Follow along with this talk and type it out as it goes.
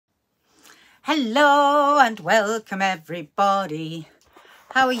Hello and welcome everybody.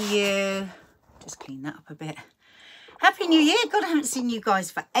 How are you? Just clean that up a bit. Happy New Year. God, I haven't seen you guys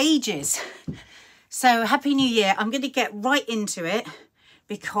for ages. So Happy New Year. I'm going to get right into it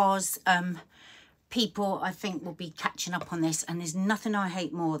because people, I think, will be catching up on this, and there's nothing I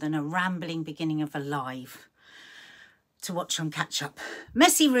hate more than a rambling beginning of a live to watch on catch up.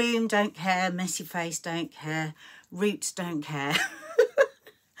 Messy room, don't care. Messy face, don't care. Roots, don't care.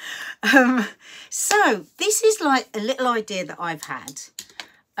 So this is like a little idea that I've had,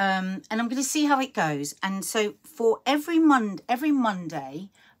 and I'm going to see how it goes. And so for every Monday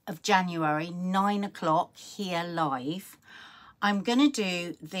of January, 9 o'clock here live, I'm going to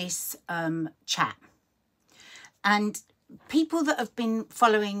do this chat. And people that have been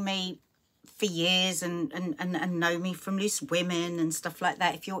following me for years and know me from Loose Women and stuff like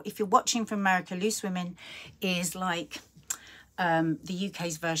that, if you're watching from America, Loose Women is like the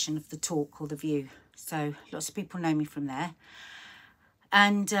UK's version of The Talk or The View. So lots of people know me from there.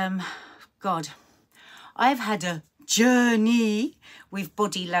 And God, I've had a journey with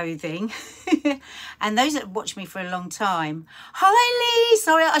body loathing. And those that watch me for a long time, hi Lee,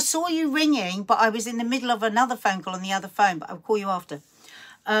 sorry I saw you ringing, but I was in the middle of another phone call on the other phone, but I'll call you after.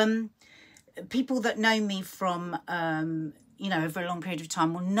 People that know me from you know, over a long period of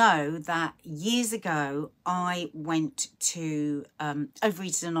time will know that years ago I went to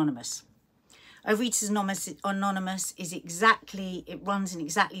Overeaters Anonymous. Overeaters Anonymous is exactly, it runs in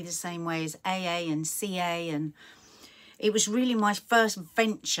exactly the same way as AA and CA, and it was really my first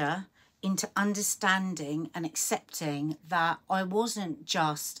venture into understanding and accepting that I wasn't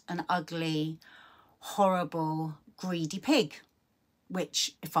just an ugly, horrible, greedy pig,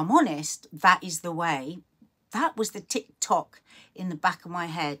 which, if I'm honest, that is the way. That was the tick-tock in the back of my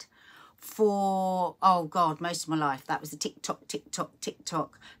head for, oh God, most of my life. That was the tick-tock, tick-tock,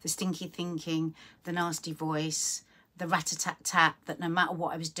 tick-tock, the stinky thinking, the nasty voice, the rat-a-tat-tat, that no matter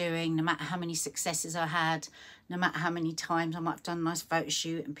what I was doing, no matter how many successes I had, no matter how many times I might have done a nice photo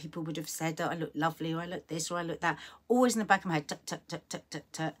shoot and people would have said that I look lovely, or I look this, or I look that, always in the back of my head, tut, tut, tut, tut,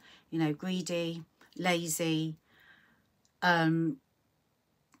 tut, tut, you know, greedy, lazy, yeah.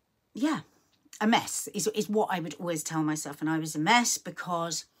 A mess is what I would always tell myself. And I was a mess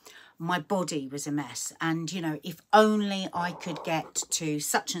because my body was a mess. And, you know, if only I could get to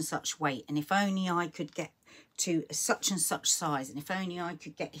such and such weight, and if only I could get to such and such size, and if only I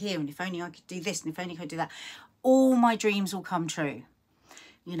could get here, and if only I could do this, and if only I could do that, all my dreams will come true.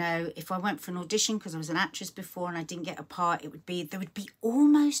 You know, if I went for an audition because I was an actress before and I didn't get a part, there would be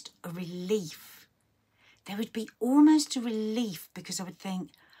almost a relief. There would be almost a relief because I would think,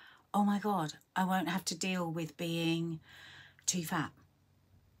 oh my God, I won't have to deal with being too fat,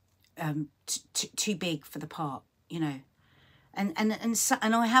 too big for the part, you know. And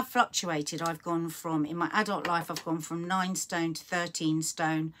I have fluctuated. I've gone from, in my adult life, I've gone from 9 stone to 13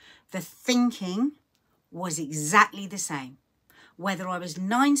 stone. The thinking was exactly the same. Whether I was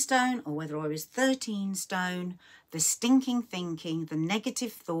 9 stone or whether I was 13 stone, the stinking thinking, the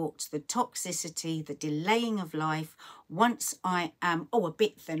negative thoughts, the toxicity, the delaying of life, once I am, oh, a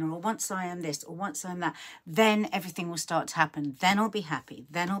bit thinner, or once I am this, or once I'm that, then everything will start to happen. Then I'll be happy.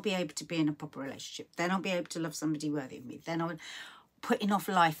 Then I'll be able to be in a proper relationship. Then I'll be able to love somebody worthy of me. Then I'll putting off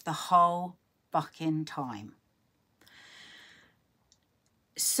life the whole fucking time.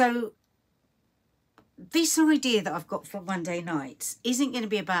 So this idea that I've got for Monday nights isn't going to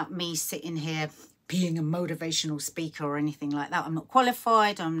be about me sitting here being a motivational speaker or anything like that. I'm not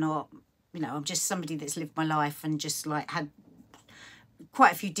qualified. I'm not, you know, I'm just somebody that's lived my life and just like had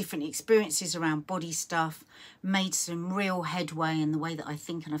quite a few different experiences around body stuff, made some real headway in the way that I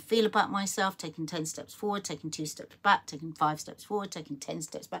think and I feel about myself, taking 10 steps forward, taking 2 steps back, taking 5 steps forward, taking 10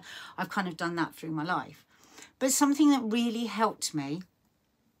 steps back. I've kind of done that through my life. But something that really helped me,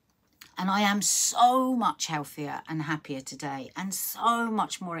 and I am so much healthier and happier today, and so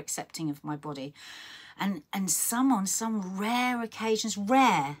much more accepting of my body. And on some rare occasions,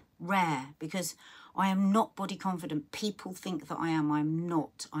 rare, because I am not body confident. People think that I am. I'm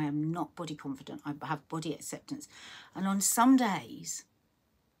not. I am not body confident. I have body acceptance. And on some days,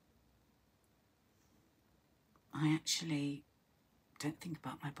 I actually don't think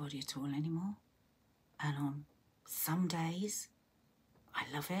about my body at all anymore. And on some days, I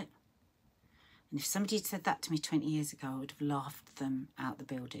love it. And if somebody had said that to me 20 years ago, I would have laughed them out the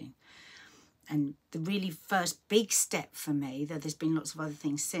building. And the really first big step for me, though there's been lots of other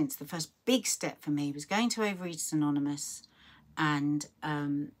things since, the first big step for me was going to Overeaters Anonymous. And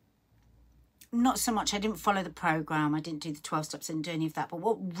not so much, I didn't follow the program, I didn't do the 12 steps, I didn't do any of that. But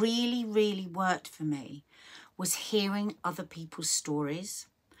what really, really worked for me was hearing other people's stories.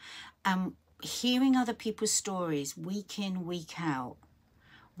 hearing other people's stories week in, week out,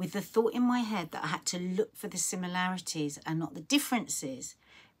 with the thought in my head that I had to look for the similarities and not the differences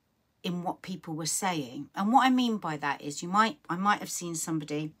in what people were saying. And what I mean by that is I might have seen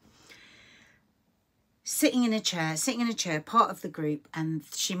somebody sitting in a chair, part of the group, and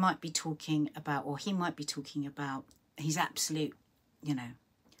she might be talking about, or he might be talking about, his absolute, you know,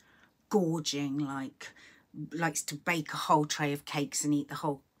 gorging, likes to bake a whole tray of cakes and eat the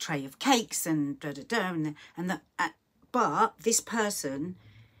whole tray of cakes and but this person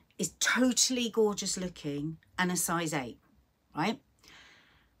is totally gorgeous looking and a size 8, right?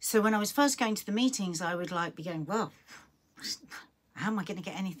 So when I was first going to the meetings, I would be going, well, how am I going to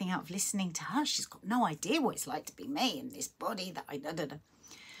get anything out of listening to her? She's got no idea what it's like to be me in this body that I...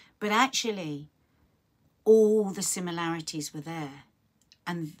 But actually, all the similarities were there.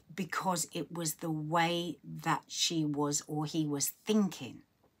 And because it was the way that she was or he was thinking.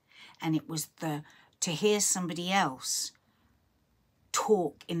 And it was to hear somebody else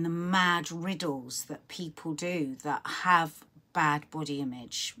talk in the mad riddles that people do that have bad body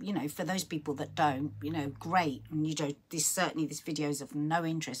image, you know, for those people that don't, you know, great, and you don't, certainly this video is of no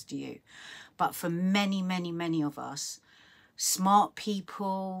interest to you, but for many, many, many of us, smart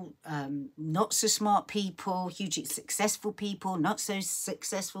people, not so smart people, hugely successful people, not so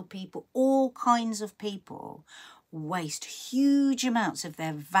successful people, all kinds of people waste huge amounts of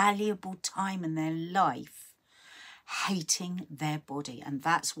their valuable time and their life hating their body. And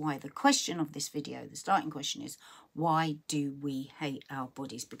that's why the question of this video, the starting question, is why do we hate our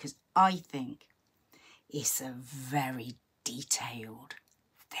bodies? Because I think it's a very detailed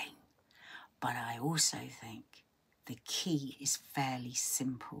thing, but I also think the key is fairly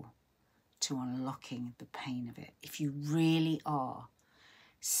simple to unlocking the pain of it. If you really are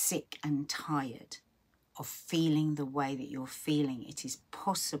sick and tired of feeling the way that you're feeling, it is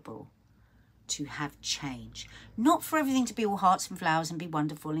possible to have change. Not for everything to be all hearts and flowers and be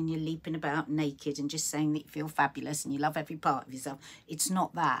wonderful and you're leaping about naked and just saying that you feel fabulous and you love every part of yourself. It's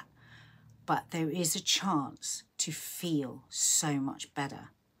not that. But there is a chance to feel so much better.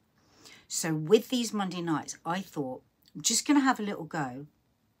 So with these Monday nights, I thought I'm just going to have a little go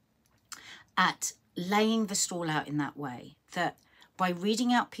at laying the stall out in that way, that by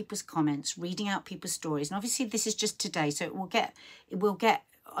reading out people's comments, reading out people's stories, and obviously this is just today, so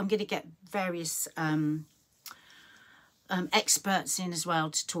I'm going to get various experts in as well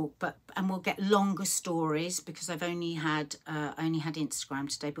to talk, and we'll get longer stories because I've only had Instagram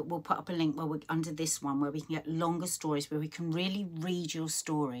today, but we'll put up a link under this one where we can get longer stories where we can really read your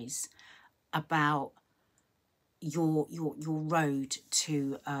stories about your road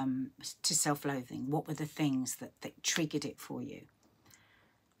to self-loathing. What were the things that triggered it for you?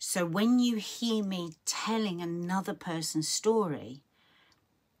 So when you hear me telling another person's story,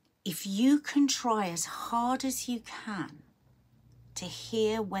 if you can try as hard as you can to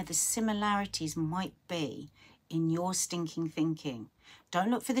hear where the similarities might be in your stinking thinking,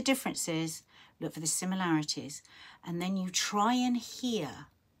 don't look for the differences, look for the similarities, and then you try and hear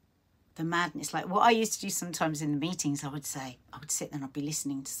the madness. Like what I used to do sometimes in the meetings, I would sit there and I'd be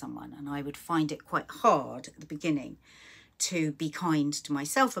listening to someone and I would find it quite hard at the beginning to be kind to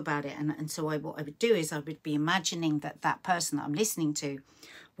myself about it. And so what I would do is I would be imagining that person that I'm listening to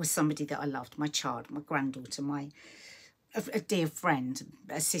was somebody that I loved, my child, my granddaughter, a dear friend,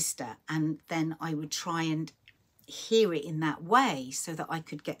 a sister. And then I would try and hear it in that way so that I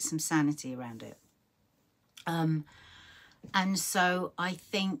could get some sanity around it. And so I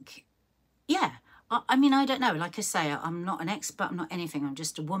think, yeah, I mean, I don't know. Like I say, I'm not an expert, I'm not anything. I'm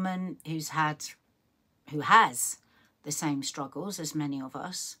just a woman who has the same struggles as many of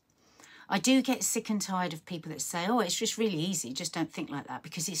us. I do get sick and tired of people that say, oh, it's just really easy, just don't think like that,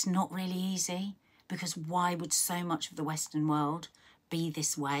 because it's not really easy. Because why would so much of the Western world be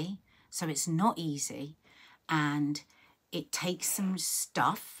this way? So it's not easy, and it takes some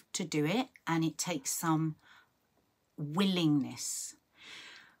stuff to do it, and it takes some willingness.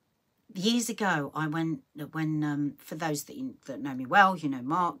 Years ago, for those that know me well, you know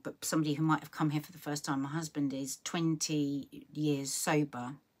Mark, but somebody who might have come here for the first time, my husband is 20 years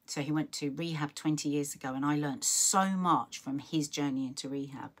sober. So he went to rehab 20 years ago, and I learnt so much from his journey into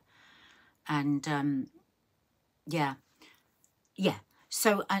rehab. And yeah.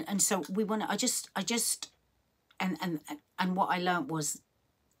 So and so we want to. And what I learnt was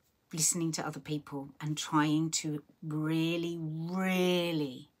listening to other people and trying to really,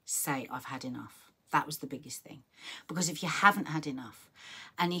 really say I've had enough. That was the biggest thing. Because if you haven't had enough,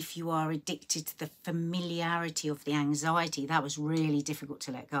 and if you are addicted to the familiarity of the anxiety, that was really difficult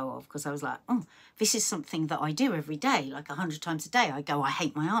to let go of, because I was like, oh, this is something that I do every day, like 100 times a day. I go, I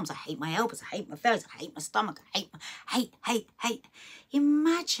hate my arms, I hate my elbows, I hate my thighs, I hate my stomach, I hate.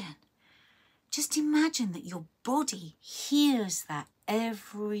 Imagine, just imagine that your body hears that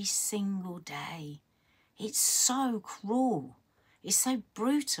every single day. It's so cruel. It's so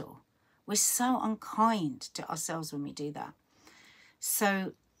brutal. We're so unkind to ourselves when we do that.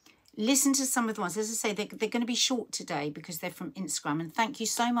 So listen to some of the ones. As I say, they're going to be short today because they're from Instagram. And thank you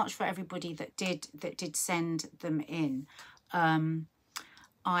so much for everybody that did send them in. I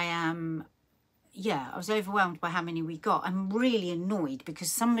was overwhelmed by how many we got. I'm really annoyed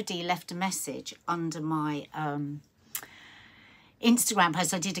because somebody left a message under my Instagram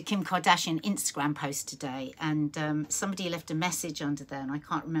post. I did a Kim Kardashian Instagram post today, and somebody left a message under there, and I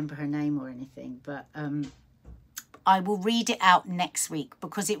can't remember her name or anything, but I will read it out next week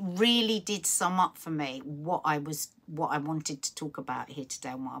because it really did sum up for me what I wanted to talk about here today,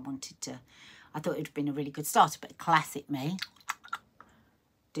 and what I thought it would have been a really good starter, but classic me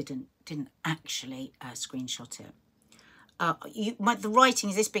didn't actually screenshot it. The writing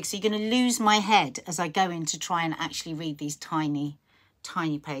is this big, so you're going to lose my head as I go in to try and actually read these tiny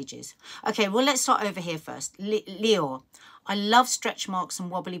pages. Okay, well, let's start over here first. Leo, I love stretch marks and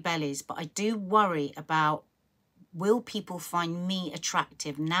wobbly bellies, but I do worry about, will people find me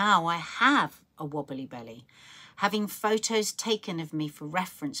attractive now I have a wobbly belly? Having photos taken of me for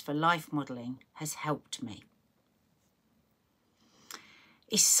reference for life modelling has helped me.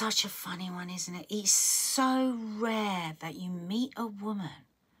 It's such a funny one, isn't it? It's so rare that you meet a woman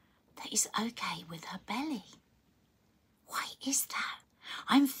that is okay with her belly. Why is that?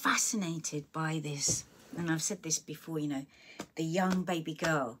 I'm fascinated by this. And I've said this before, you know, the young baby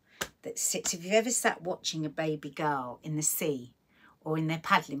girl that sits, if you've ever sat watching a baby girl in the sea or in their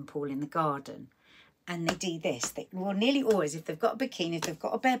paddling pool in the garden, and they do this, well, nearly always, if they've got a bikini, if they've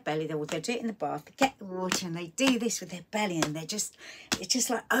got a bare belly, they'll do it in the bath, they get the water and they do this with their belly, and it's just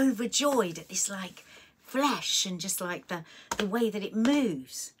like overjoyed at this like flesh and just like the way that it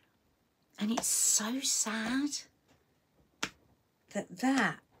moves. And it's so sad that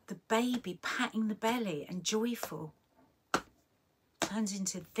the baby patting the belly and joyful turns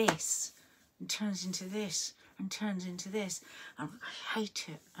into this and turns into this and turns into this, and I hate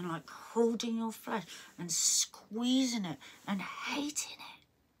it, and like holding your flesh and squeezing it and hating it.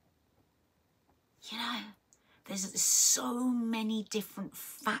 You know, there's so many different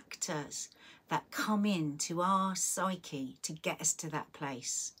factors that come into our psyche to get us to that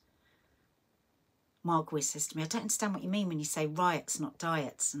place. Margaret says to me, I don't understand what you mean when you say riots, not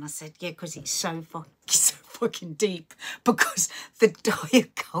diets. And I said, yeah, because it's so fucking deep, because the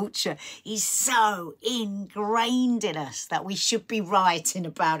diet culture is so ingrained in us that we should be rioting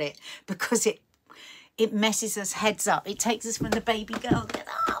about it, because it messes us heads up. It takes us from the baby girl,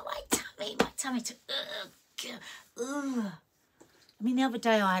 oh, my tummy to, ugh. I mean, the other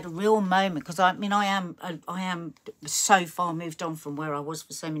day I had a real moment, because I am so far moved on from where I was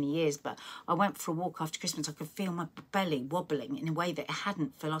for so many years, but I went for a walk after Christmas. I could feel my belly wobbling in a way that it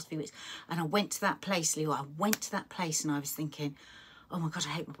hadn't for the last few weeks. And I went to that place, Leo, I went to that place and I was thinking, oh my God,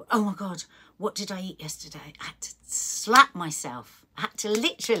 I hate my body. Oh my God, what did I eat yesterday? I had to slap myself. I had to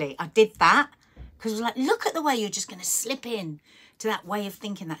literally, I did that, because it was like, look at the way you're just going to slip in to that way of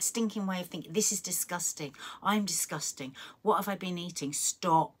thinking, that stinking way of thinking. This is disgusting. I'm disgusting. What have I been eating?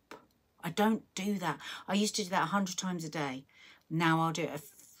 Stop. I don't do that. I used to do that 100 times a day. Now I'll do it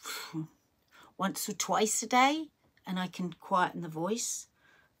once or twice a day, and I can quieten the voice.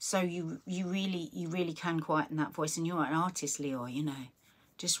 So you really can quieten that voice, and you're an artist, Leo, you know.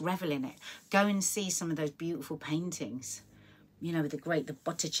 Just revel in it. Go and see some of those beautiful paintings, you know, with the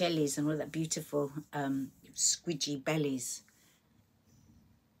Botticellis and all that beautiful squidgy bellies.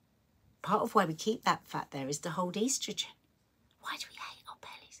 Part of why we keep that fat there is to hold estrogen. Why do we hate our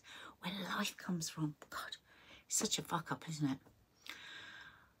bellies? Where life comes from. God, it's such a fuck up, isn't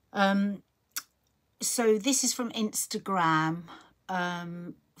it? So this is from Instagram,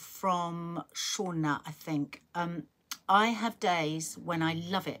 from Shauna, I think. I have days when I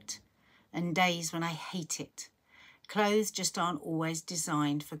love it and days when I hate it. Clothes just aren't always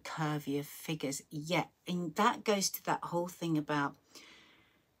designed for curvier figures yet. And that goes to that whole thing about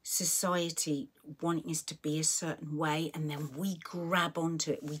society wanting us to be a certain way, and then we grab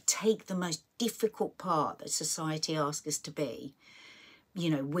onto it. We take the most difficult part that society asks us to be, you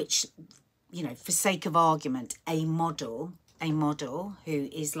know, which, you know, for sake of argument, a model who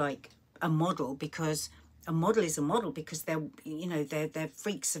is like a model because A model is a model because they're, you know, they're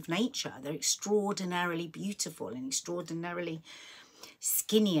freaks of nature. They're extraordinarily beautiful and extraordinarily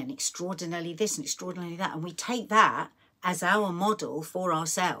skinny and extraordinarily this and extraordinarily that. And we take that as our model for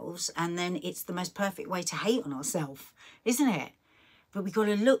ourselves, and then it's the most perfect way to hate on ourselves, isn't it? But we've got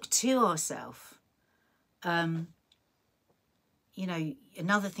to look to ourselves. You know,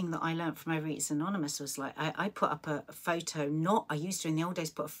 another thing that I learned from Overeaters Anonymous was like, I put up a photo, I used to in the old days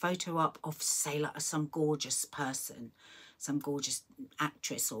put a photo up of, say, like some gorgeous person, some gorgeous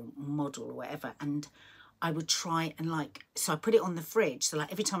actress or model or whatever, and I would try and like, so I put it on the fridge, so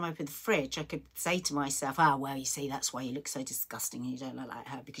like every time I opened the fridge, I could say to myself, oh, well, you see, that's why you look so disgusting and you don't look like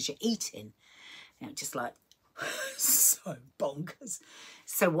her, because you're eating. You know, just like, so bonkers.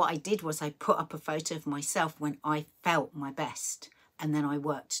 So what I did was I put up a photo of myself when I felt my best, and then I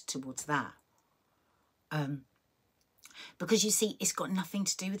worked towards that. Because you see, it's got nothing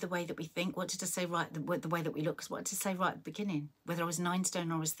to do with the way that we think. What did I say right? The way that we look. Because what did I say right at the beginning? Whether I was 9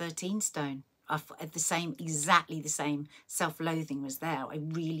 stone or I was 13 stone. Exactly the same self-loathing was there. I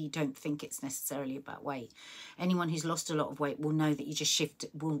really don't think it's necessarily about weight. Anyone who's lost a lot of weight will know that you just shift,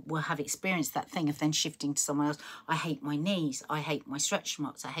 will have experienced that thing of then shifting to someone else. I hate my knees. I hate my stretch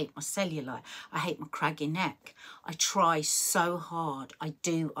marks. I hate my cellulite. I hate my craggy neck. I try so hard. I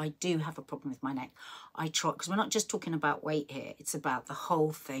do have a problem with my neck. I try, because we're not just talking about weight here. It's about the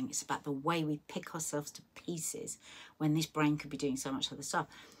whole thing. It's about the way we pick ourselves to pieces when this brain could be doing so much other stuff.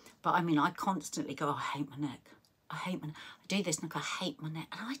 But I mean, I constantly go, oh, I hate my neck. I hate my neck. I do this and I go, I hate my neck.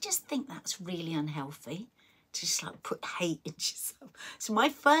 And I just think that's really unhealthy to just like put hate into yourself. So my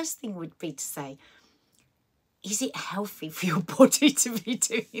first thing would be to say, is it healthy for your body to be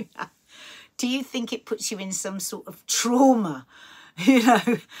doing that? Do you think it puts you in some sort of trauma, you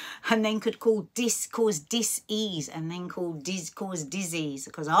know, and then could cause dis-ease and then cause disease?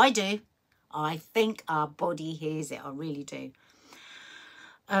 Because I do. I think our body hears it. I really do.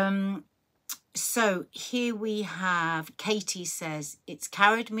 So here we have, Katie says, it's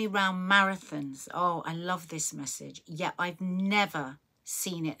carried me round marathons. Oh, I love this message. Yet I've never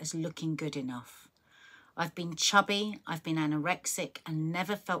seen it as looking good enough. I've been chubby, I've been anorexic and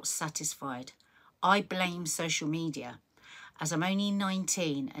never felt satisfied. I blame social media, as I'm only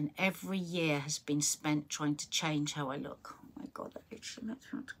 19 and every year has been spent trying to change how I look. Oh my God, that literally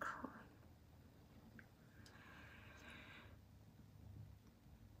makes me want to cry.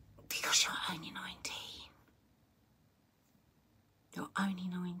 Because you're only 19. You're only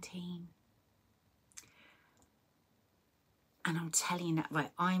 19. And I'm telling you that,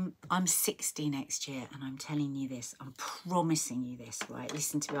 right, I'm 60 next year and I'm telling you this, I'm promising you this, right?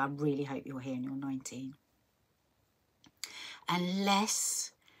 Listen to me, I really hope you're here and you're 19.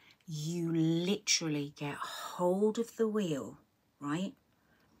 Unless you literally get hold of the wheel, right?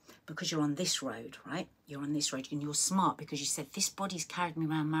 Because you're on this road, right? You're on this road and you're smart because you said, this body's carried me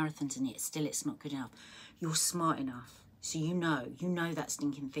around marathons and yet still it's not good enough. You're smart enough. So you know that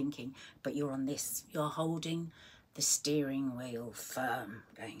stinking thinking, but you're on this. You're holding the steering wheel firm,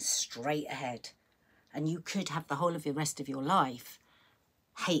 going straight ahead. And you could have the whole of the rest of your life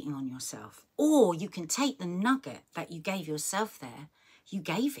hating on yourself. Or you can take the nugget that you gave yourself there. You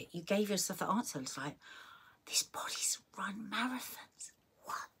gave yourself the answer. It's like, this body's run marathons.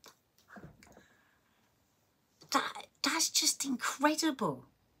 That's just incredible.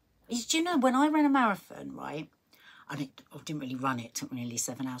 Do you know, when I ran a marathon, right, and I didn't really run it, it took me nearly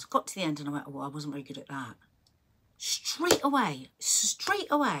 7 hours. Got to the end and I went, oh, well, I wasn't very good at that. Straight away,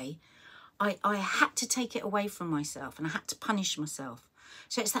 I had to take it away from myself and I had to punish myself.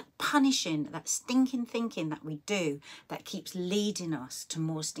 So it's that punishing, that stinking thinking that we do that keeps leading us to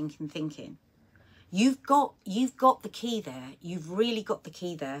more stinking thinking. You've got the key there. You've really got the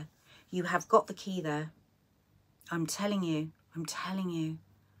key there. You have got the key there. I'm telling you,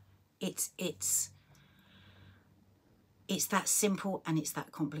 it's that simple and it's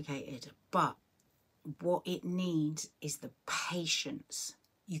that complicated. But what it needs is the patience.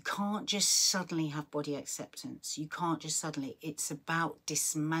 You can't just suddenly have body acceptance. You can't just suddenly. It's about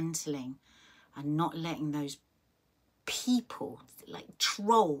dismantling and not letting those people, like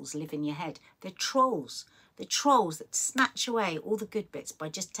trolls, live in your head. They're trolls. They're trolls that snatch away all the good bits by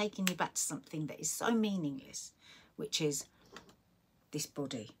just taking you back to something that is so meaningless, which is this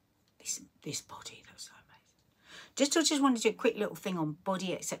body. This body that's so amazing. I just wanted to do a quick little thing on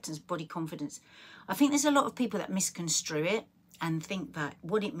body acceptance, body confidence. I think there's a lot of people that misconstrue it and think that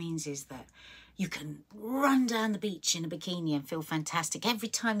what it means is that you can run down the beach in a bikini and feel fantastic. Every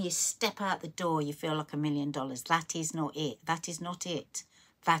time you step out the door, you feel like $1 million. That is not it. That is not it.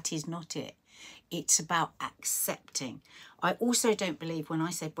 That is not it. It's about accepting. I also don't believe, when I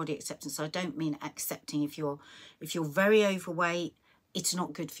say body acceptance, I don't mean accepting if you're very overweight, it's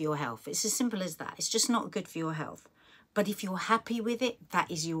not good for your health. It's as simple as that. It's just not good for your health. But if you're happy with it, that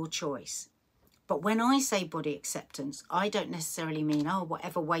is your choice. But when I say body acceptance, I don't necessarily mean, oh,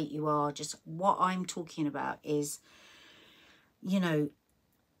 whatever weight you are. Just what I'm talking about is, you know,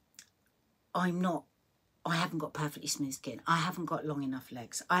 I haven't got perfectly smooth skin. I haven't got long enough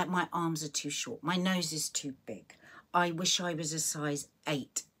legs. My arms are too short. My nose is too big. I wish I was a size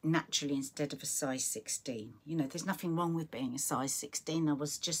 8 naturally instead of a size 16. You know, there's nothing wrong with being a size 16. I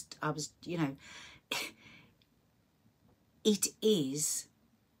was, you know, it is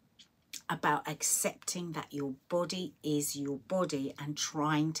about accepting that your body is your body and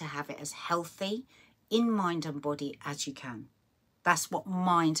trying to have it as healthy in mind and body as you can. That's what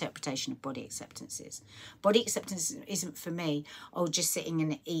my interpretation of body acceptance is. Body acceptance isn't for me, oh, just sitting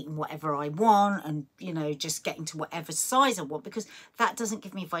and eating whatever I want and, you know, just getting to whatever size I want, because that doesn't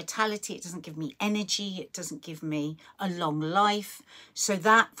give me vitality. It doesn't give me energy. It doesn't give me a long life. So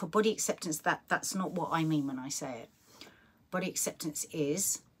that, for body acceptance, that's not what I mean when I say it. Body acceptance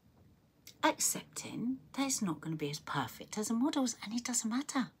is accepting there's not going to be as perfect as the models, and it doesn't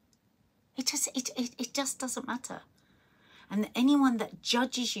matter. It just doesn't matter. And anyone that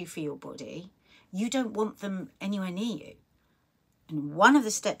judges you for your body, you don't want them anywhere near you. And one of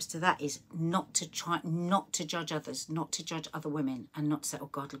the steps to that is not to judge others, not to judge other women, and not to say, oh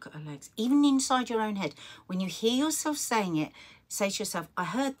God, look at her legs. Even inside your own head, when you hear yourself saying it, say to yourself, I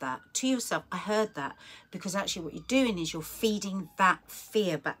heard that. To yourself, I heard that. Because actually what you're doing is you're feeding that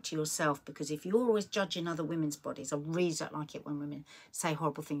fear back to yourself. Because if you're always judging other women's bodies, I really don't like it when women say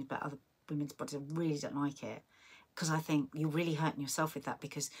horrible things about other women's bodies. I really don't like it. Because I think you're really hurting yourself with that,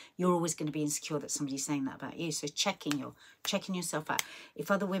 because you're always going to be insecure that somebody's saying that about you. So checking yourself out. If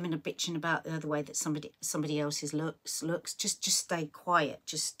other women are bitching about the other way that somebody else's looks, just stay quiet.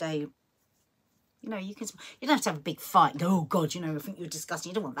 Just stay. You know, you don't have to have a big fight. Oh God, you know, I think you're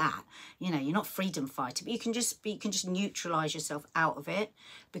disgusting. You don't want that. You know, you're not freedom fighter, but you can just neutralise yourself out of it,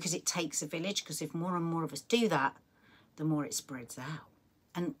 because it takes a village. Because if more and more of us do that, the more it spreads out.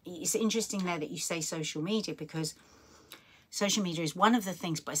 And it's interesting there that you say social media, because social media is one of the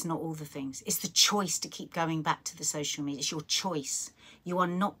things, but it's not all the things. It's the choice to keep going back to the social media. It's your choice. You are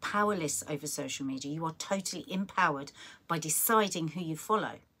not powerless over social media. You are totally empowered by deciding who you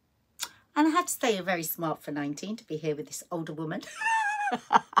follow. And I have to say, you're very smart for 19 to be here with this older woman.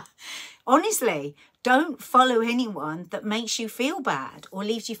 Honestly, don't follow anyone that makes you feel bad or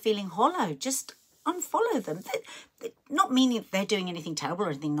leaves you feeling hollow. Just unfollow them. They're not meaning that they're doing anything terrible or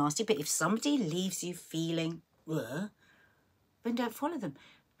anything nasty, but if somebody leaves you feeling, then don't follow them.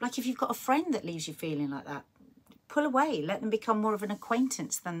 Like if you've got a friend that leaves you feeling like that, pull away. Let them become more of an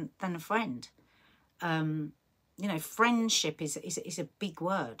acquaintance than a friend. You know, friendship is a big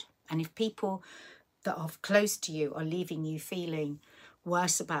word. And if people that are close to you are leaving you feeling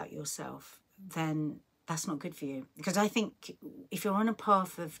worse about yourself, then that's not good for you. Because I think if you're on a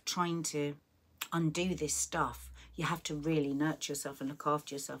path of trying to undo this stuff, you have to really nurture yourself and look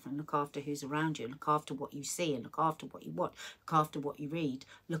after yourself and look after who's around you, and look after what you see and look after what you watch, look after what you read,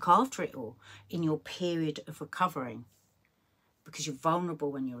 look after it all in your period of recovering. Because you're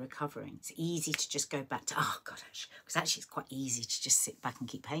vulnerable when you're recovering. It's easy to just go back to, oh God, because actually it's quite easy to just sit back and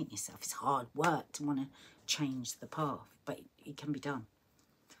keep hating yourself. It's hard work to want to change the path, but it can be done.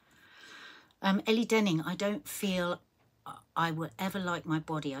 Ellie Denning, I don't feel I will ever like my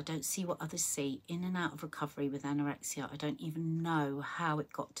body. I don't see what others see. In and out of recovery with anorexia. I don't even know how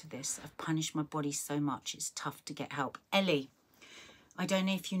it got to this. I've punished my body so much. It's tough to get help. Ellie, I don't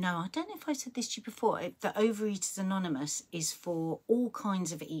know if you know, I don't know if I said this to you before, the Overeaters Anonymous is for all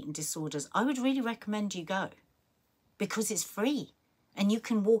kinds of eating disorders. I would really recommend you go, because it's free and you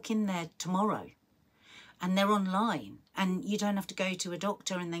can walk in there tomorrow, and they're online, and you don't have to go to a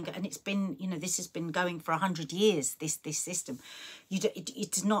doctor and then go, and it's been, you know, this has been going for 100 years, this system.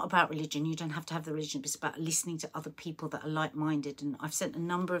 It's not about religion. You don't have to have the religion, but it's about listening to other people that are like-minded. And I've sent a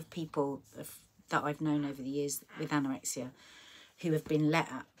number of people that I've known over the years with anorexia who have been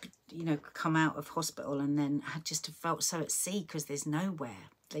let up, you know, come out of hospital and then had just felt so at sea because there's nowhere.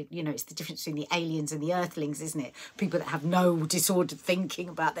 You know, it's the difference between the aliens and the earthlings, isn't it? People that have no disordered thinking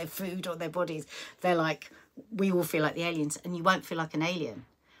about their food or their bodies. They're like, we all feel like the aliens, and you won't feel like an alien.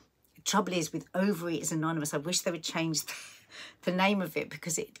 The trouble is with Overeaters Anonymous, I wish they would change the name of it,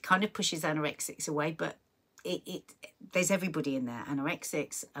 because it kind of pushes anorexics away, but there's everybody in there.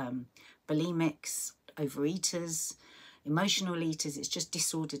 Anorexics, bulimics, overeaters, emotional eaters. It's just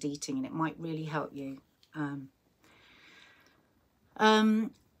disordered eating, and it might really help you.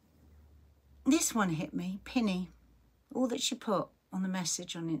 This one hit me. Pinny. All that she put on the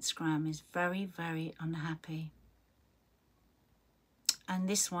message on Instagram is very, very unhappy. And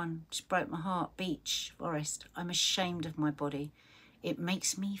this one just broke my heart. Beach, forest. I'm ashamed of my body. It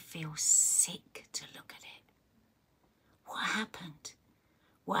makes me feel sick to look at it. What happened?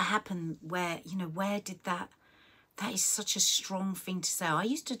 What happened? Where, you know, where did that... That is such a strong thing to say. I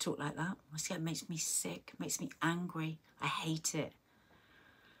used to talk like that. I say it makes me sick, makes me angry. I hate it.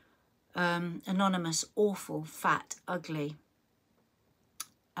 Anonymous, awful, fat, ugly.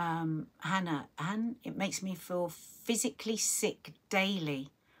 Hannah, it makes me feel physically sick daily.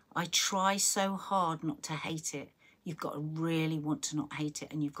 I try so hard not to hate it. You've got to really want to not hate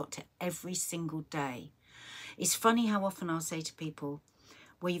it, and you've got to every single day. It's funny how often I'll say to people,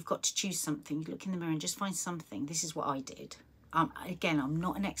 where you've got to choose something, you look in the mirror and just find something. This is what I did. Again, I'm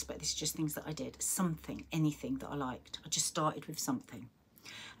not an expert. This is just things that I did. Something, anything that I liked. I just started with something.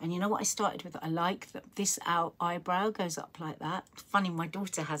 And you know what I started with? I like that this eyebrow goes up like that. Funny, my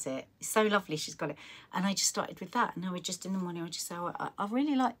daughter has it. It's so lovely, she's got it. And I just started with that. And now we're just in the morning, I just say, oh, I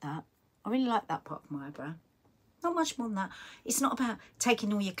really like that. I really like that part of my eyebrow. Not much more than that. It's not about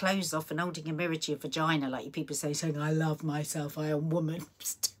taking all your clothes off and holding a mirror to your vagina like you people say, saying, I love myself, I am a woman.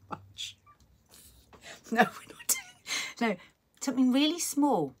 It's too much. No, we're not doing. No, something really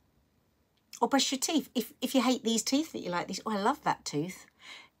small. Or brush your teeth. If you hate these teeth that you like these, oh, I love that tooth.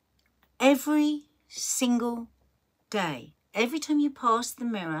 Every single day, every time you pass the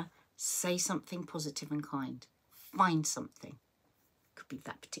mirror, say something positive and kind. Find something. Could be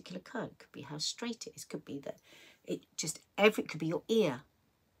that particular colour. Could be how straight it is. Could be that it could be your ear.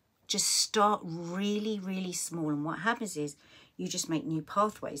 Just start really, really small. And what happens is you just make new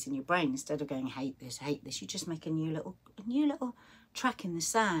pathways in your brain. Instead of going, hate this, you just make a new little track in the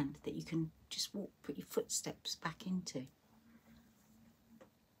sand that you can just put your footsteps back into.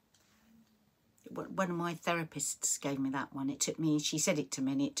 One of my therapists gave me that one. She said it to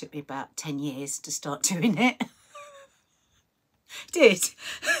me, and it took me about 10 years to start doing it. Did.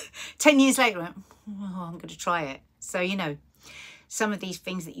 10 years later, I went, oh, I'm going to try it. So, you know, some of these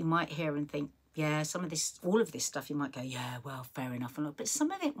things that you might hear and think, yeah, all of this stuff, you might go, yeah, well, fair enough. But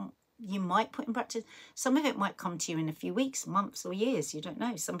some of it you might put in practice. Some of it might come to you in a few weeks, months or years. You don't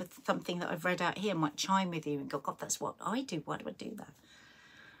know. Something that I've read out here might chime with you and go, God, that's what I do. Why do I do that?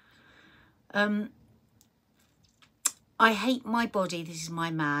 I hate my body. This is my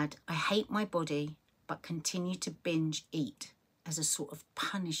mad. I hate my body, but continue to binge eat as a sort of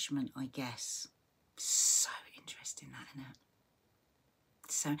punishment, I guess. So interesting, that, isn't it?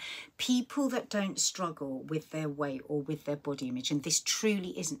 So people that don't struggle with their weight or with their body image, and this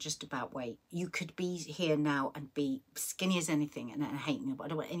truly isn't just about weight. You could be here now and be skinny as anything and hate me, but I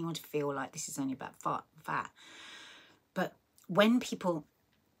don't want anyone to feel like this is only about fat. But when people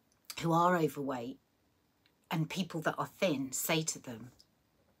who are overweight and people that are thin say to them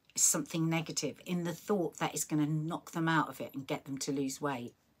something negative in the thought that it's going to knock them out of it and get them to lose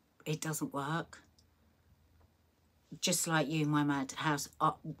weight, it doesn't work. Just like you, my mad house,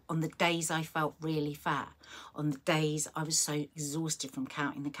 on the days I felt really fat, on the days I was so exhausted from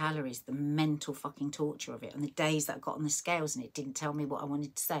counting the calories, the mental fucking torture of it, on the days that I got on the scales and it didn't tell me what I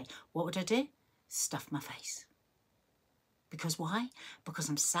wanted to say, what would I do? Stuff my face. Because why? Because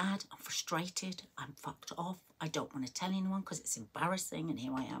I'm sad, I'm frustrated, I'm fucked off. I don't want to tell anyone because it's embarrassing, and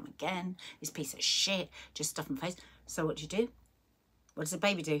here I am again, this piece of shit, just stuff my face. So what do? What does a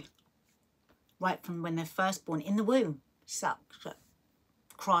baby do? Right from when they're first born, in the womb,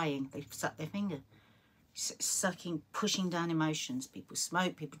 crying, they suck their finger, sucking, pushing down emotions. People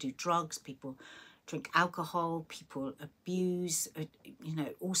smoke, people do drugs, people drink alcohol, people abuse, you know,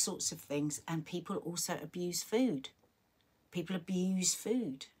 all sorts of things, and people also abuse food. People abuse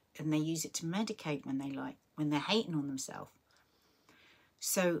food and they use it to medicate when they're hating on themselves.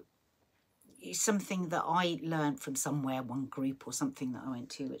 So it's something that I learned from somewhere, one group or something that I went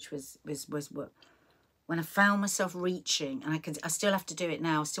to, which was what, when I found myself reaching, and I still have to do it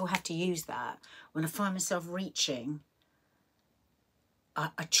now, I still have to use that. When I find myself reaching, I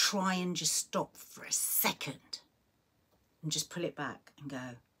try and just stop for a second and just pull it back and go,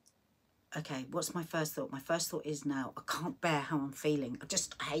 okay, what's my first thought? My first thought is now, I can't bear how I'm feeling.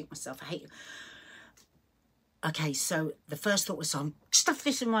 I hate myself. I hate... Okay, so the first thought was, so I'm stuff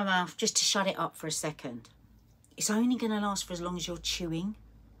this in my mouth just to shut it up for a second. It's only going to last for as long as you're chewing.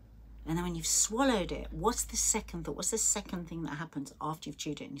 And then when you've swallowed it, what's the second thought? What's the second thing that happens after you've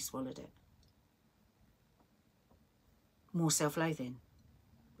chewed it and you swallowed it? More self-loathing.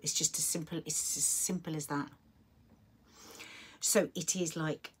 It's just as simple as that. So it is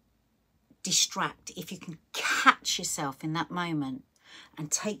like, distract. If you can catch yourself in that moment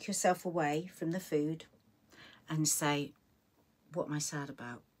and take yourself away from the food and say, what am I sad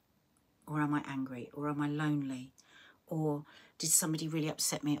about? Or am I angry? Or am I lonely? Or did somebody really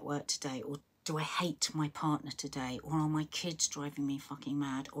upset me at work today? Or do I hate my partner today? Or are my kids driving me fucking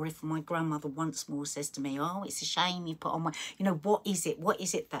mad? Or if my grandmother once more says to me, oh, it's a shame you put on my... You know, what is it? What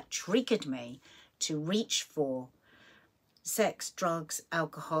is it that triggered me to reach for sex, drugs,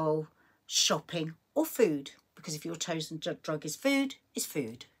 alcohol, shopping, or food? Because if your chosen drug is food, it's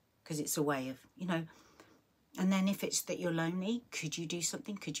food. Because it's a way of, you know... And then if it's that you're lonely, could you do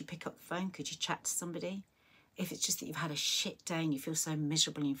something? Could you pick up the phone? Could you chat to somebody? If it's just that you've had a shit day and you feel so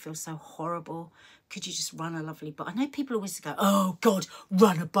miserable and you feel so horrible, could you just run a lovely bath? I know people always go, oh God,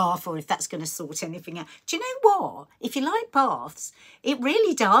 run a bath, or if that's going to sort anything out. Do you know what? If you like baths, it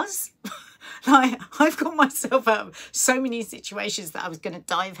really does. Like, I've got myself out of so many situations that I was going to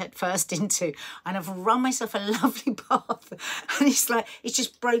dive head first into, and I've run myself a lovely bath, and it's like, it's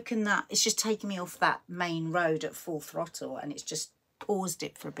just broken that, it's just taken me off that main road at full throttle, and it's just paused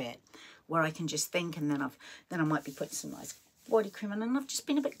it for a bit where I can just think, and then I might be putting some nice body cream on, and I've just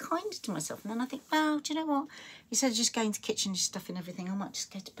been a bit kinder to myself. And then I think, well, do you know what? Instead of just going to the kitchen and stuffing everything, I might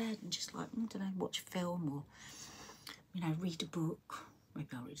just go to bed and just, like, I don't know, watch a film, or, you know, read a book. Maybe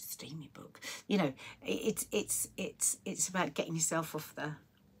I'll read a steamy book. You know, it's about getting yourself off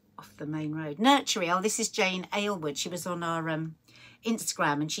the main road. Nurtury. Oh, this is Jane Aylward. She was on our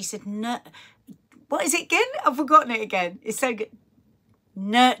Instagram, and she said, what is it again? I've forgotten it again. It's so good.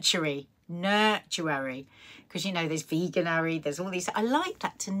 Nurtuary. Because, you know, there's veganary, there's all these. I like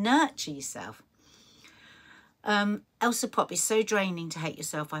that, to nurture yourself. Elsa Pop, is so draining to hate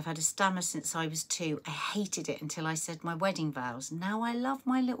yourself. I've had a stammer since I was 2. I hated it until I said my wedding vows. Now I love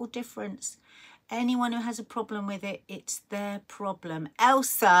my little difference. Anyone who has a problem with it, it's their problem.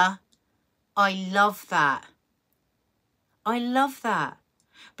 Elsa, I love that. I love that.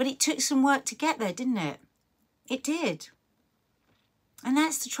 But it took some work to get there, didn't it? It did. And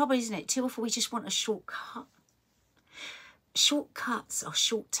that's the trouble, isn't it? Too often we just want a shortcut. Shortcuts are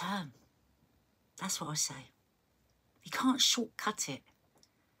short term. That's what I say. You can't shortcut it.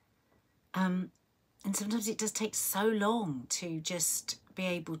 And sometimes it does take so long to just be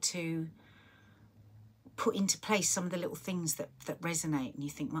able to put into place some of the little things that resonate, and you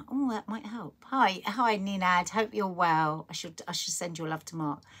think, oh, that might help. Hi, Ninad. Hope you're well. I should send your love to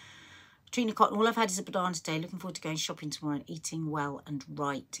Mark. Trina Cotton, all I've had is a banana today. Looking forward to going shopping tomorrow and eating well and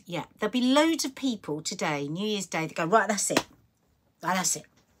right. Yeah, there'll be loads of people today, New Year's Day, that go, right, that's it. Right, that's it.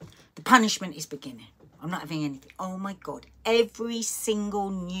 The punishment is beginning. I'm not having anything. Oh, my God. Every single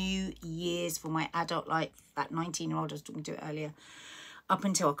New Year's for my adult life, that 19-year-old I was talking to earlier, up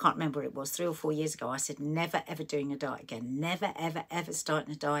until, I can't remember what it was, 3 or 4 years ago, I said, never, ever doing a diet again. Never, ever, ever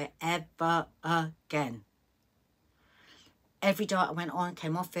starting a diet ever again. Every diet I went on,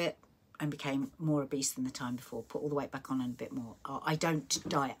 came off it, and became more obese than the time before, put all the weight back on and a bit more. I don't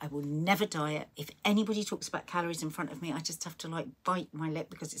diet. I will never diet. If anybody talks about calories in front of me, I just have to, like, bite my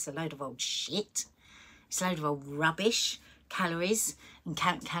lip, because it's a load of old shit. It's a load of old rubbish, calories, and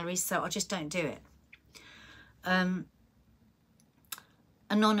count calories, so I just don't do it.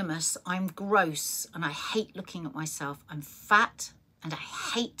 Anonymous, I'm gross and I hate looking at myself. I'm fat and I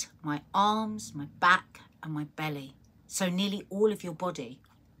hate my arms, my back and my belly. So nearly all of your body.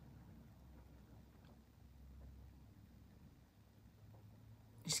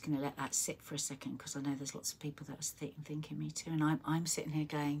 I'm just going to let that sit for a second, because I know there's lots of people that are thinking me too. And I'm sitting here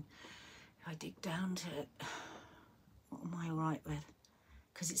going, if I dig down to it, what am I all right with?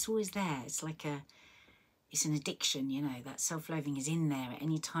 Because it's always there. It's like it's an addiction, you know. That self-loathing is in there at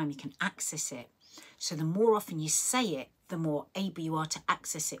any time. You can access it. So the more often you say it, the more able you are to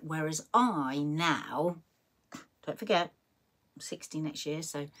access it. Whereas I now, don't forget, I'm 60 next year,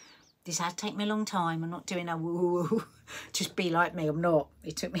 so this has taken me a long time. I'm not doing a woo, just be like me. I'm not.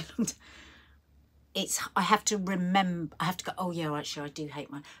 It took me a long time. I have to remember, I have to go, oh yeah, actually I do hate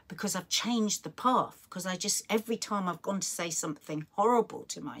mine, because I've changed the path. Because I just, every time I've gone to say something horrible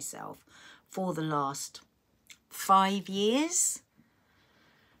to myself for the last 5 years,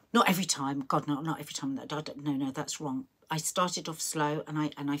 not every time, God, no, not every time, no, that's wrong. I started off slow and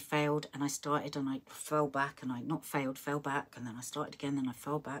I failed, and I started and I fell back, and I not failed, fell back, and then I started again, then I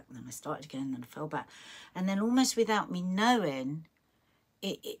fell back, and then I started again, and then I fell back. And then almost without me knowing,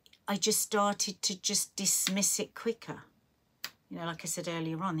 I just started to just dismiss it quicker. You know, like I said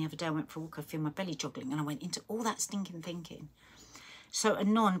earlier on, the other day I went for a walk, I feel my belly joggling, and I went into all that stinking thinking. So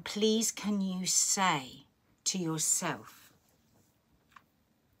Anon, please can you say to yourself,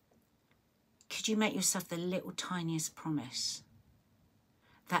 could you make yourself the little tiniest promise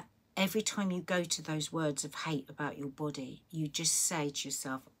that every time you go to those words of hate about your body, you just say to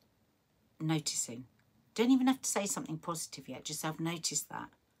yourself, noticing, Don't even have to say something positive yet. Just say, I've noticed that.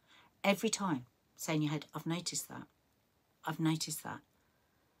 Every time, say in your head, I've noticed that. I've noticed that.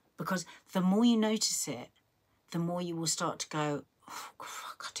 Because the more you notice it, the more you will start to go, oh,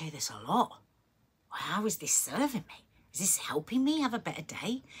 fuck, I do this a lot. How is this serving me? Is this helping me have a better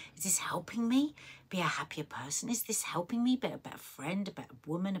day? Is this helping me be a happier person? Is this helping me be a better friend, a better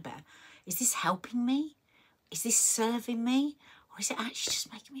woman, is this helping me? Is this serving me? Or is it actually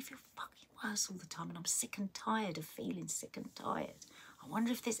just making me feel fucking worse all the time, and I'm sick and tired of feeling sick and tired? I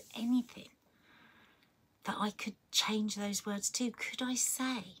wonder if there's anything that I could change those words to. Could I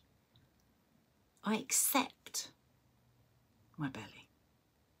say, I accept my belly?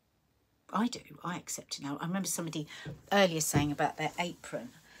 I do. I accept it now. I remember somebody earlier saying about their apron,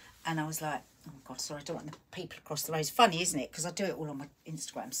 and I was like, oh God, sorry, I don't want the people across the road. It's funny, isn't it? Because I do it all on my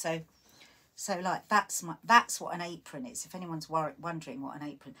Instagram. So like that's what an apron is. If anyone's wondering what an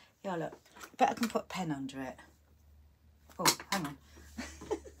apron, yeah, look, I bet I can put a pen under it. Oh, hang on.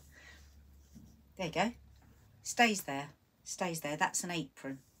 There you go. Stays there. Stays there. That's an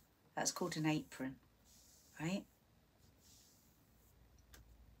apron. That's called an apron, right?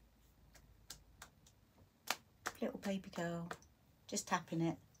 Little baby girl, just tapping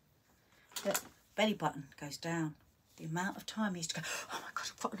it. Look, belly button goes down. The amount of time I used to go, oh my God,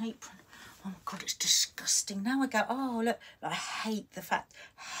 I've got an apron. Oh my God, it's disgusting. Now I go, oh look, I hate the fact,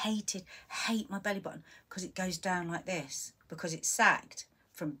 hate my belly button, because it goes down like this, because it's sagged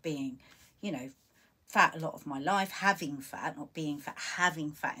from being, you know, fat a lot of my life, having fat, not being fat,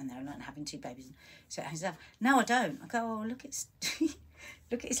 having fat in there, and not having two babies. So it hangs down. Now I don't. I go, oh look, it's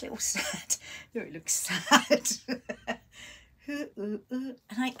look at his little sad. Look, it looks sad. And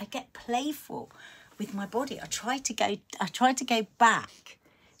I get playful with my body. I try to go back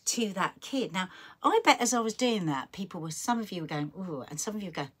to that kid. Now, I bet as I was doing that, some of you were going, ooh, and some of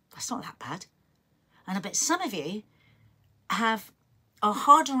you go, that's not that bad. And I bet some of you are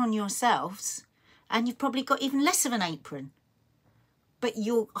harder on yourselves, and you've probably got even less of an apron. But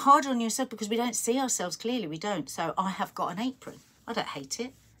you're harder on yourself because we don't see ourselves clearly. We don't. So I have got an apron. I don't hate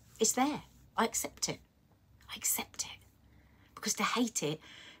it. It's there. I accept it. I accept it. Because to hate it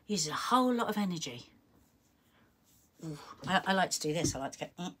uses a whole lot of energy. Ooh, I like to do this. I like to go...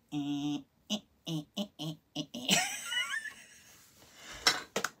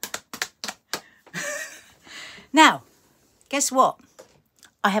 Now, guess what?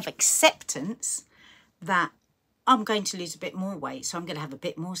 I have acceptance that I'm going to lose a bit more weight, so I'm going to have a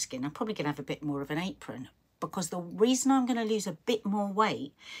bit more skin. I'm probably going to have a bit more of an apron. Because the reason I'm going to lose a bit more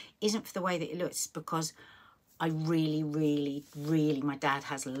weight isn't for the way that it looks, because I really, really, really, my dad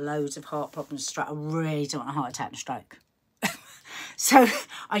has loads of heart problems, stroke. I really don't want a heart attack and a stroke. So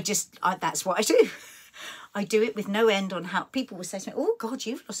that's what I do. I do it with no end on how people will say to me, oh God,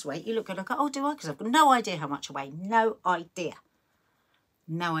 you've lost weight. You look good. I go, oh, do I? Because I've got no idea how much I weigh. No idea.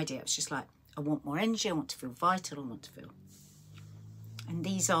 No idea. It's just like, I want more energy. I want to feel vital. I want to feel. And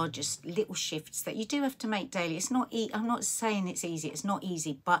these are just little shifts that you do have to make daily. It's not, I'm not saying it's easy. It's not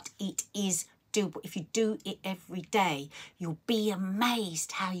easy, but it is doable. If you do it every day, you'll be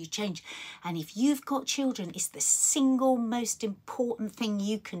amazed how you change. And if you've got children, it's the single most important thing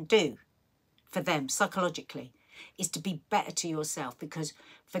you can do for them psychologically is to be better to yourself. Because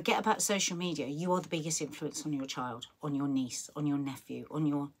forget about social media. You are the biggest influence on your child, on your niece, on your nephew,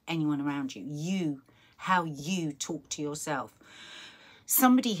 on anyone around you. How you talk to yourself.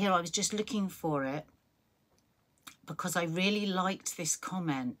 Somebody here, I was just looking for it because I really liked this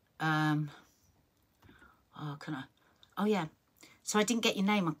comment. Oh, yeah. So I didn't get your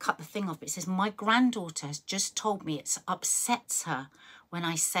name. I cut the thing off. But it says, my granddaughter has just told me it upsets her when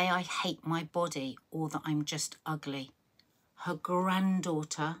I say I hate my body or that I'm just ugly. Her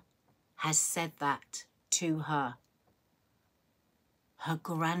granddaughter has said that to her. Her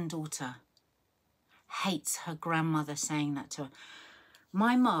granddaughter hates her grandmother saying that to her.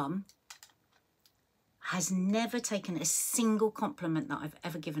 My mum has never taken a single compliment that I've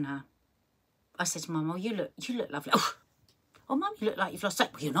ever given her. I said to Mum, oh, you look lovely. Oh, Mum, you look like you've lost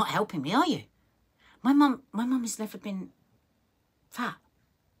weight. Well, you're not helping me, are you? My mum has never been fat.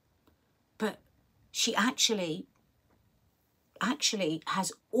 But she actually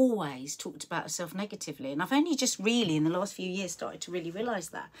has always talked about herself negatively. And I've only just really in the last few years started to really realise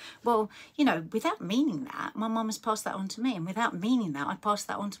that. Well, you know, without meaning that, my mum has passed that on to me. And without meaning that, I passed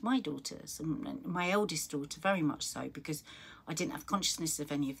that on to my daughters. And my eldest daughter, very much so, because I didn't have consciousness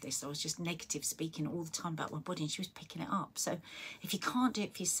of any of this. I was just negative speaking all the time about my body and she was picking it up. So if you can't do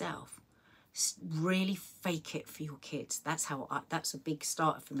it for yourself, really fake it for your kids. That's a big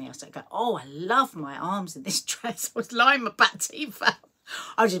starter for me. I started going, oh, I love my arms in this dress. I was lying my back teeth out.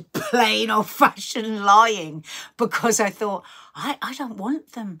 I was just plain old-fashioned lying because I thought, I don't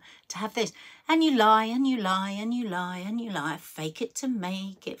want them to have this. And you lie and you lie and you lie and you lie. Fake it to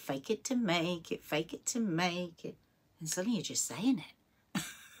make it, fake it to make it, fake it to make it. And suddenly you're just saying it.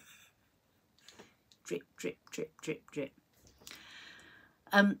 Drip, drip, drip, drip, drip.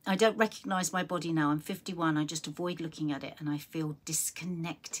 I don't recognise my body now. I'm 51. I just avoid looking at it and I feel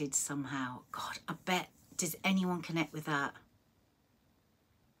disconnected somehow. God, I bet, does anyone connect with that?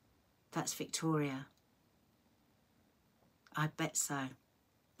 That's Victoria. I bet so.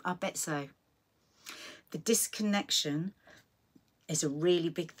 I bet so. The disconnection is a really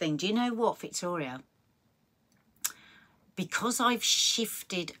big thing. Do you know what, Victoria? Because I've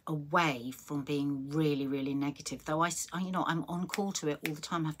shifted away from being really, really negative, though you know, I'm on call to it all the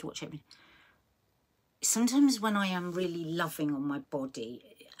time. I have to watch it. Sometimes when I am really loving on my body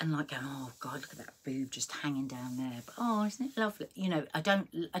and like going, oh God, look at that boob just hanging down there. But oh, isn't it lovely? You know, I don't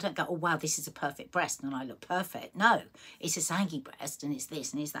go, oh wow, this is a perfect breast and I look perfect. No, it's a saggy breast and it's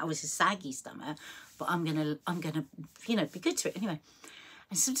this and it's that. Oh, it's a saggy stomach, but I'm gonna, you know, be good to it anyway.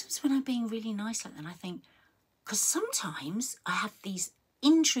 And sometimes when I'm being really nice like that, I think, because sometimes I have these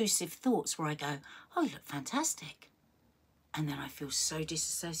intrusive thoughts where I go, oh, you look fantastic. And then I feel so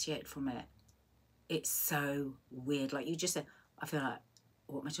disassociated from it. It's so weird. Like you just said, I feel like,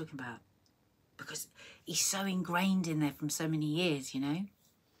 what am I talking about? Because it's so ingrained in there from so many years, you know.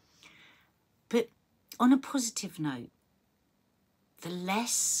 But on a positive note, the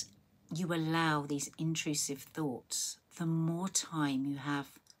less you allow these intrusive thoughts, the more time you have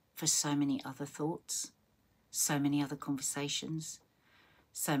for so many other thoughts, so many other conversations,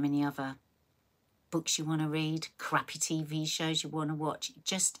 so many other books you want to read, crappy TV shows you want to watch.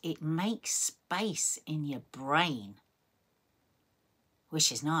 It makes space in your brain,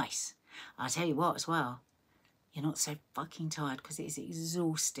 which is nice. I'll tell you what as well, you're not so fucking tired because it is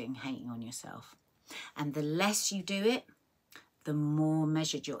exhausting hating on yourself. And the less you do it, the more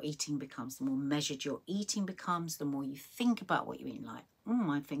measured your eating becomes. The more measured your eating becomes, the more you think about what you're eating. Like,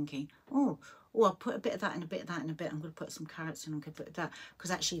 I'm thinking, oh, I'll put a bit of that and a bit of that and a bit. I'm going to put some carrots and I'm going to put that.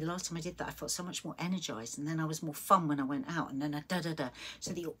 Because actually, the last time I did that, I felt so much more energised. And then I was more fun when I went out. And then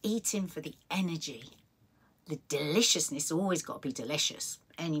So that you're eating for the energy. The deliciousness, always got to be delicious.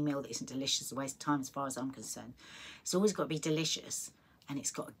 Any meal that isn't delicious is a waste of time as far as I'm concerned. It's always got to be delicious. And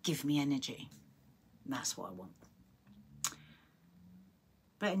it's got to give me energy. And that's what I want.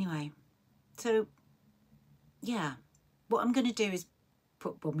 But anyway, so, yeah. What I'm going to do is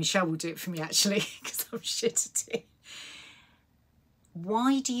well, Michelle will do it for me actually, because I'm shit at it.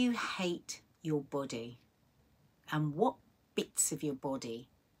 Why do you hate your body? And what bits of your body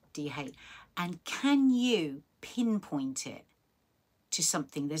do you hate? And can you pinpoint it to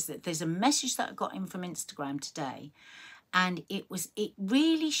something? There's a message that I got in from Instagram today, and it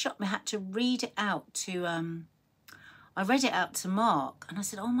really shocked me. I had to read it out to I read it out to Mark, and I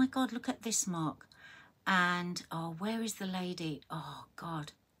said, oh my God, look at this, Mark. And, oh, where is the lady? Oh,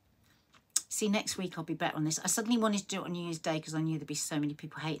 God. See, next week I'll be better on this. I suddenly wanted to do it on New Year's Day because I knew there'd be so many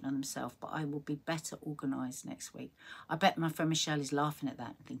people hating on themselves, but I will be better organised next week. I bet my friend Michelle is laughing at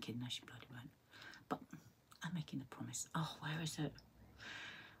that and thinking, no, she bloody won't. But I'm making a promise. Oh, where is it?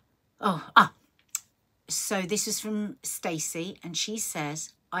 So this is from Stacey, and she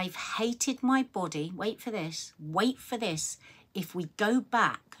says, I've hated my body. Wait for this. If we go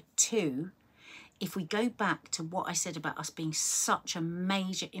back to what I said about us being such a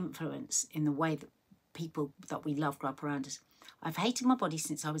major influence in the way that people that we love grow up around us. I've hated my body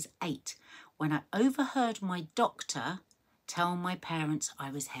since I was 8, when I overheard my doctor tell my parents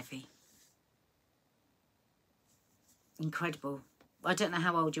I was heavy. Incredible. I don't know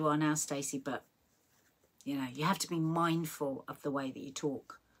how old you are now, Stacey, but, you know, you have to be mindful of the way that you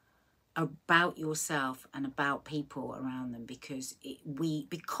talk about yourself and about people around them, because we're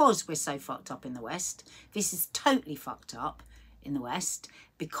so fucked up in the West. This is totally fucked up in the West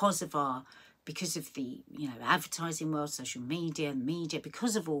because of the, you know, advertising world, social media,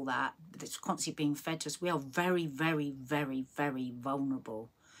 because of all that that's constantly being fed to us. We are very, very, very, very vulnerable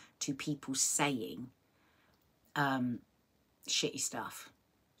to people saying shitty stuff,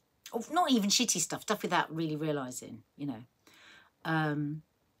 or not even shitty stuff without really realizing, you know.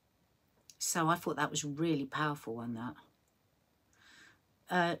 So I thought that was really powerful on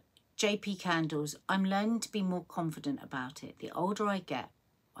that. JP Candles, I'm learning to be more confident about it. The older I get,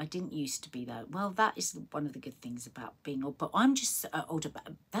 I didn't used to be though. Well, that is one of the good things about being old. But I'm just older.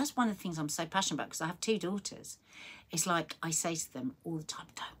 That's one of the things I'm so passionate about, because I have 2 daughters. It's like I say to them all the time,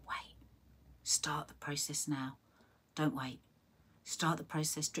 don't wait. Start the process now. Don't wait. Start the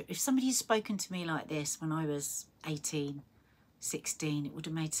process. If somebody had spoken to me like this when I was 18, 16. It would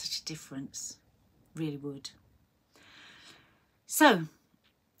have made such a difference. Really would. So,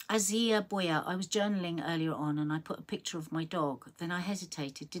 Azia Boya, I was journaling earlier on and I put a picture of my dog. Then I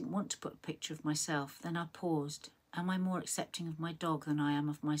hesitated, didn't want to put a picture of myself. Then I paused. Am I more accepting of my dog than I am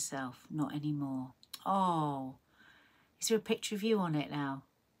of myself? Not anymore. Oh, is there a picture of you on it now?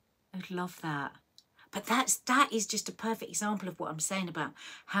 I'd love that. But that is just a perfect example of what I'm saying about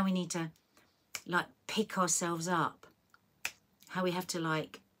how we need to like pick ourselves up. How we have to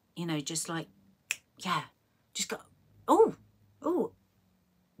like, you know, just like, yeah, just go, oh,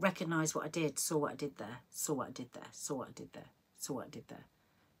 recognise what I did, saw what I did there, saw what I did there, saw what I did there, saw what I did there,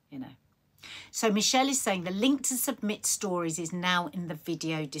 you know. So Michelle is saying the link to submit stories is now in the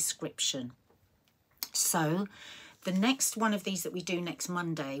video description. So the next one of these that we do next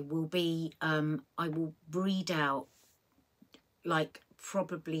Monday will be, I will read out like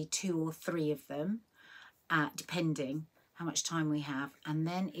probably 2 or 3 of them, depending how much time we have. And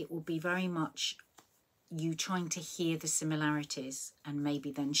then it will be very much you trying to hear the similarities and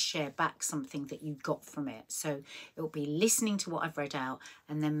maybe then share back something that you got from it. So it'll be listening to what I've read out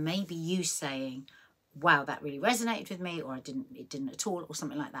and then maybe you saying, wow, that really resonated with me, or it didn't at all, or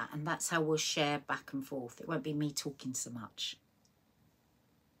something like that. And that's how we'll share back and forth. It won't be me talking so much.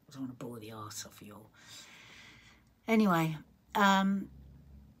 I don't want to bore the arse off you all. Anyway, Ninad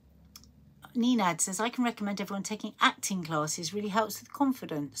says, I can recommend everyone taking acting classes. Really helps with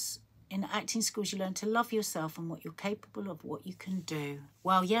confidence. In acting schools, you learn to love yourself and what you're capable of, what you can do.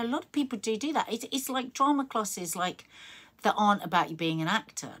 Well, yeah, a lot of people do that. It's like drama classes, like that aren't about you being an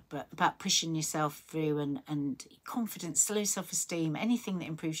actor, but about pushing yourself through and confidence, low self-esteem, anything that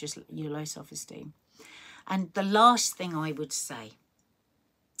improves your low self-esteem. And the last thing I would say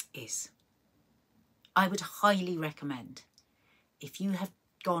is I would highly recommend, if you have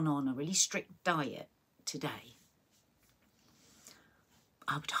gone on a really strict diet today,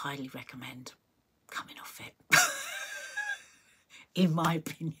 I would highly recommend coming off it, in my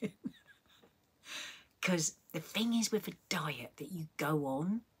opinion. Because the thing is with a diet that you go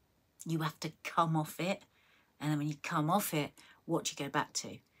on, you have to come off it. And then when you come off it, what do you go back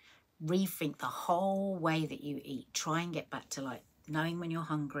to? Rethink the whole way that you eat. Try and get back to like knowing when you're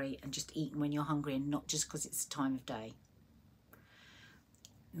hungry and just eating when you're hungry and not just because it's the time of day.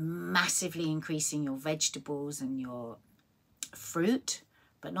 Massively increasing your vegetables and your fruit,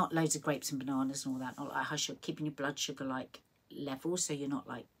 but not loads of grapes and bananas and all that. Not like high sugar, keeping your blood sugar like level so you're not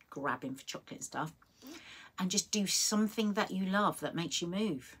like grabbing for chocolate and stuff. And just do something that you love that makes you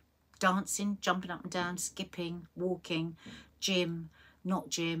move. Dancing, jumping up and down, skipping, walking, gym, not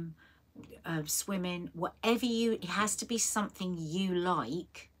gym, swimming, whatever it has to be something you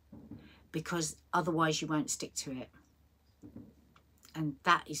like, because otherwise you won't stick to it. And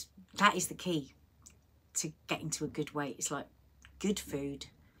that is the key to getting to a good weight. It's like good food,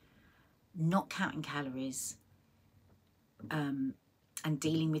 not counting calories, and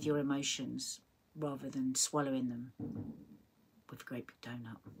dealing with your emotions rather than swallowing them with a great big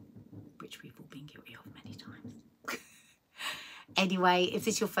donut, which we've all been guilty of many times. Anyway, if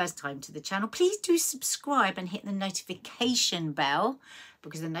this is your first time to the channel, please do subscribe and hit the notification bell,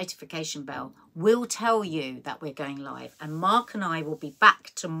 because the notification bell will tell you that we're going live. And Mark and I will be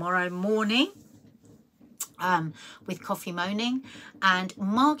back tomorrow morning with Coffee Moaning. And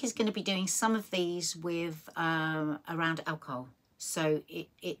Mark is going to be doing some of these with around alcohol. So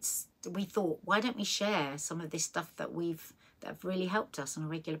we thought, why don't we share some of this stuff that have really helped us on a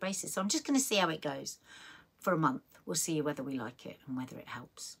regular basis. So I'm just going to see how it goes for a month. We'll see whether we like it and whether it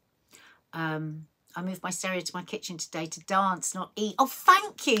helps. I moved my stereo to my kitchen today to dance, not eat. Oh,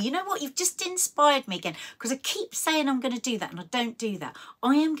 thank you. You know what? You've just inspired me again, because I keep saying I'm going to do that and I don't do that.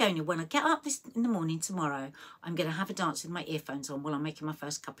 I am going to, when I get up in the morning tomorrow, I'm going to have a dance with my earphones on while I'm making my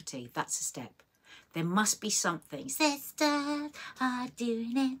first cup of tea. That's a step. There must be something. Sisters are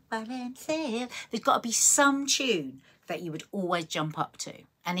doing it by themselves. There's got to be some tune that you would always jump up to.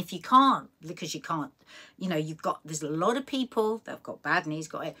 And if you can't, because you can't, you know, there's a lot of people that have got bad knees,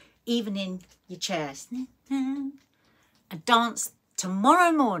 got it, even in your chairs. A dance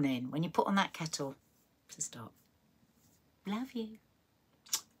tomorrow morning when you put on that kettle to start. Love you.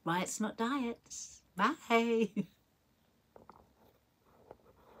 Riots, not diets. Bye.